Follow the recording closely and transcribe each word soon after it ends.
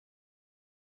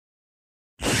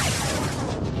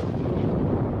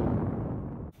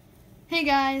Hey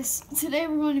guys, today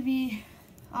we're going to be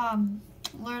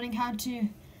learning how to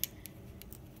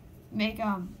make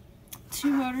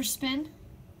two motors spin.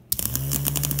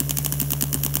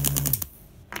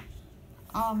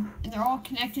 And they're all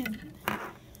connected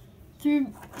through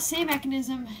the same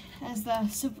mechanism as the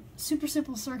Super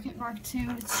Simple Circuit Mark II.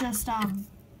 It's just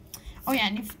oh yeah,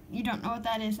 and if you don't know what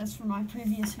that is, that's from my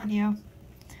previous video.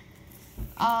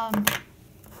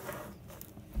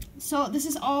 So this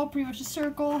is all pretty much a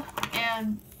circle,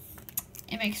 and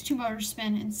it makes two motors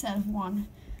spin instead of one.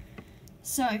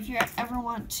 So if you ever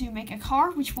want to make a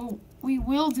car, which we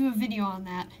will do a video on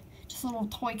that, just a little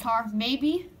toy car,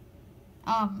 maybe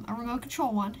a remote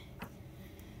control one.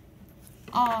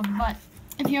 But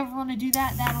if you ever want to do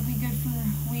that, that'll be good for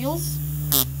wheels.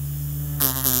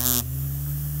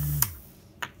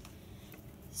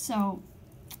 So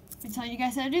let me tell you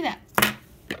guys how to do that.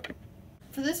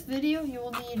 For this video, you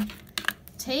will need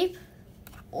tape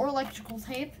or electrical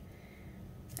tape,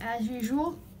 as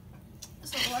usual.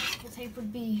 So electrical tape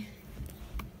would be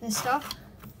this stuff.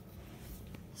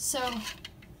 So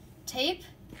tape,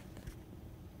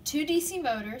 two DC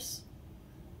motors,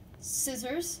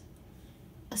 scissors,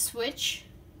 a switch,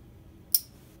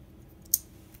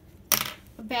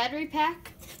 a battery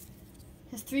pack.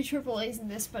 It has 3 AAAs in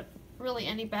this, but really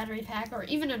any battery pack or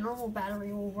even a normal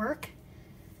battery will work.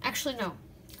 Actually, no.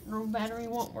 Normal battery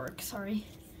won't work, sorry.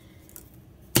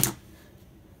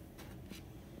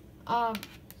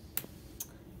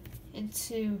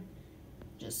 Into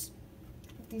just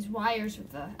these wires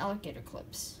with the alligator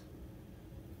clips.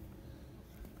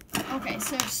 Okay,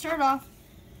 so to start off,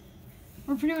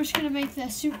 we're pretty much going to make the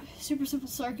Super Simple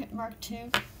Circuit Mark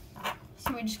II.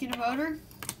 So we just get a motor,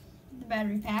 the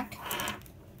battery pack,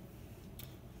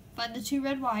 find the 2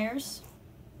 red wires,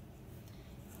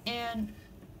 and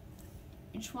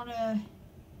you just want to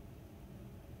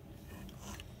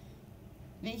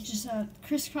make just a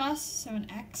crisscross, so an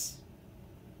X,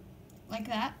 like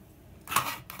that.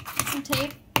 Get some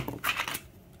tape.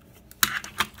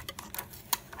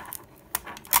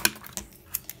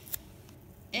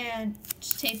 And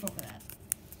just tape over that.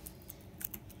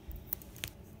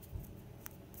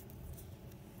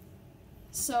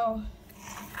 So,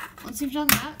 once you've done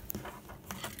that,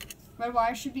 red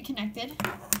wire should be connected.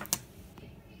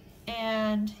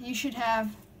 And you should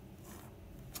have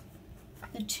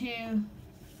the 2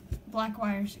 black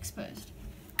wires exposed.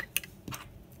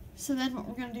 So then what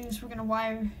we're going to do is we're going to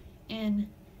wire in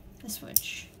the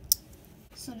switch.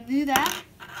 So to do that,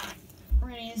 we're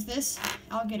going to use this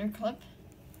alligator clip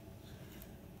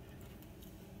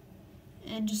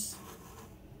and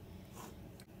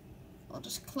I'll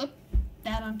just clip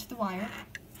that onto the wire.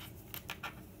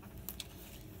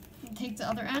 And take the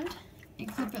other end and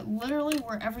clip it literally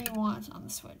wherever you want on the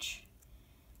switch.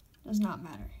 Does not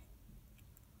matter.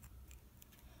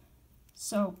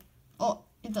 So, oh,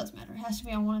 it does matter. It has to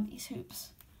be on one of these hoops.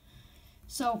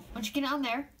 So, once you get it on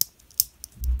there,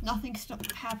 nothing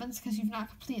happens because you've not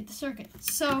completed the circuit.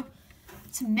 So,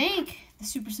 to make the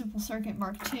Super Simple Circuit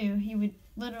Mark II, you would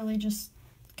literally just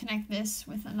connect this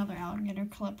with another alligator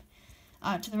clip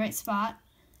to the right spot.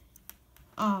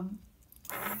 And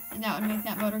that would make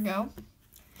that motor go.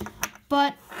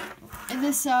 But in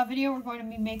this video, we're going to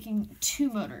be making 2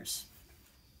 motors.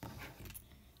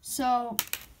 So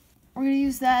we're going to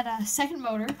use that second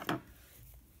motor,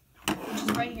 which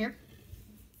is right here.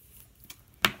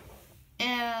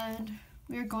 And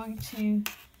we're going to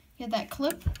get that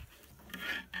clip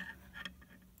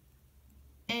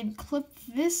and clip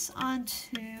this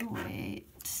onto the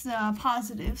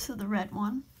positive, so the red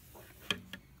one.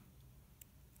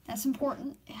 That's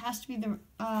important. It has to be the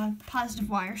positive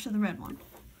wire, so the red one.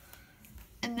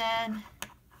 And then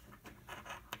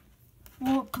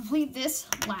we'll complete this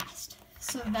last.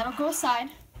 So that'll go aside.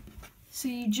 So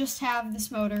you just have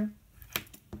this motor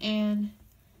and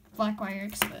black wire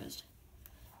exposed.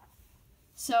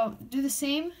 So do the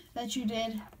same that you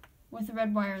did with the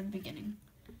red wire in the beginning.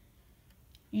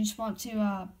 You just want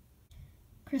to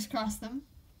crisscross them.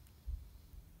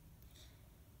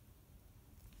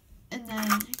 And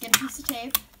then get a piece of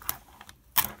tape,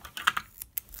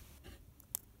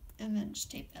 and then just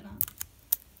tape that on.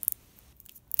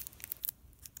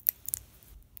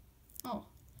 Oh,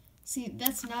 see,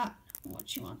 that's not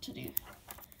what you want to do,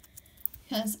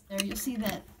 because there you'll see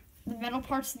that the metal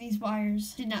parts of these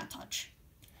wires did not touch.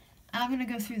 And I'm going to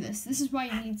go through this. This is why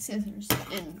you need scissors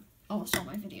in almost all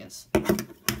my videos.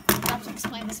 I have to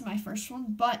explain this in my first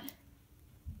one, but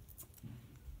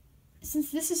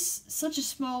since this is such a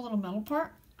small little metal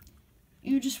part,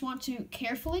 you just want to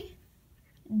carefully,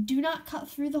 do not cut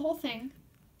through the whole thing,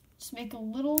 just make a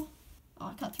little,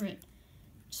 cut through it,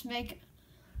 just make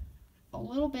a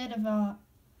little bit of a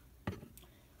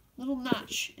little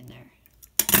notch in there.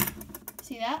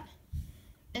 See that?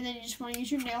 And then you just want to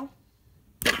use your nail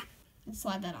and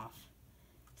slide that off.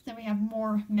 So then we have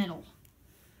more metal.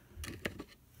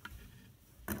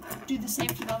 Do the same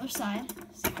for the other side.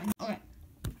 Okay.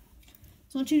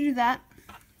 So once you do that,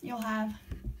 you'll have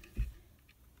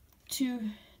 2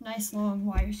 nice long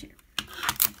wires here.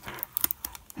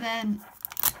 Then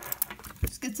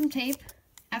just get some tape.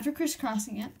 After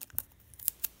crisscrossing it,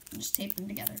 just tape them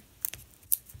together.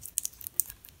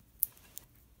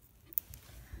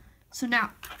 So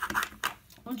now,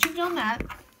 once you've done that,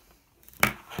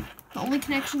 the only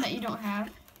connection that you don't have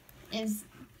is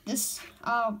this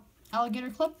alligator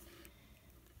clip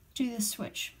to this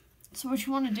switch. So what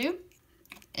you want to do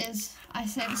is, I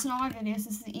say this in all my videos,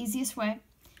 this is the easiest way.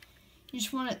 You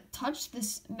just want to touch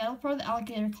this metal part of the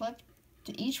alligator clip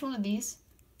to each one of these,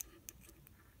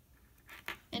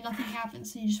 and nothing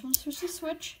happens. So you just want to switch the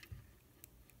switch,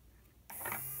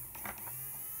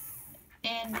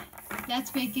 and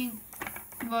that's making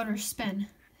the motor spin.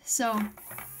 So you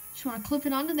just want to clip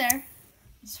it onto there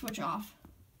and switch off.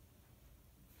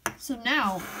 So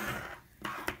now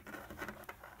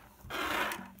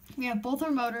we have both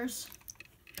our motors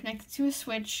connected to a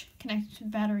switch, connected to the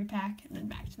battery pack, and then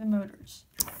back to the motors.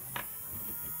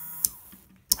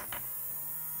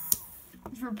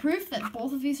 For proof that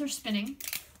both of these are spinning,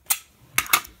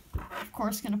 of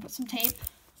course, going to put some tape,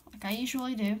 like I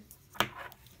usually do,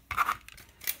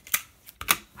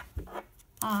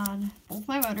 on both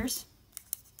my motors.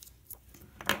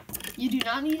 You do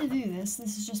not need to do this.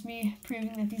 This is just me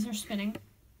proving that these are spinning.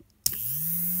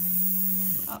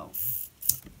 Oh,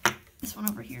 this one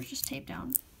over here is just taped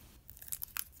down.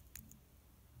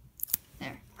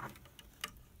 There.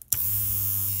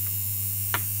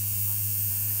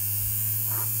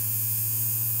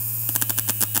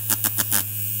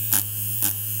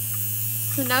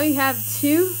 So now you have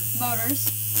 2 motors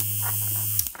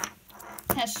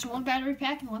attached to one battery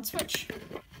pack and one switch.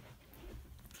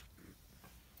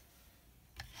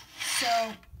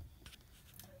 So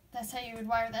that's how you would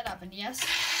wire that up. And yes,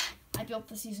 I built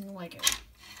this using a Lego. So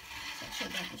I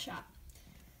showed that in the shop.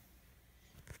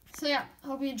 So yeah,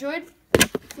 hope you enjoyed.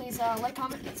 Please like,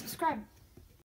 comment, and subscribe.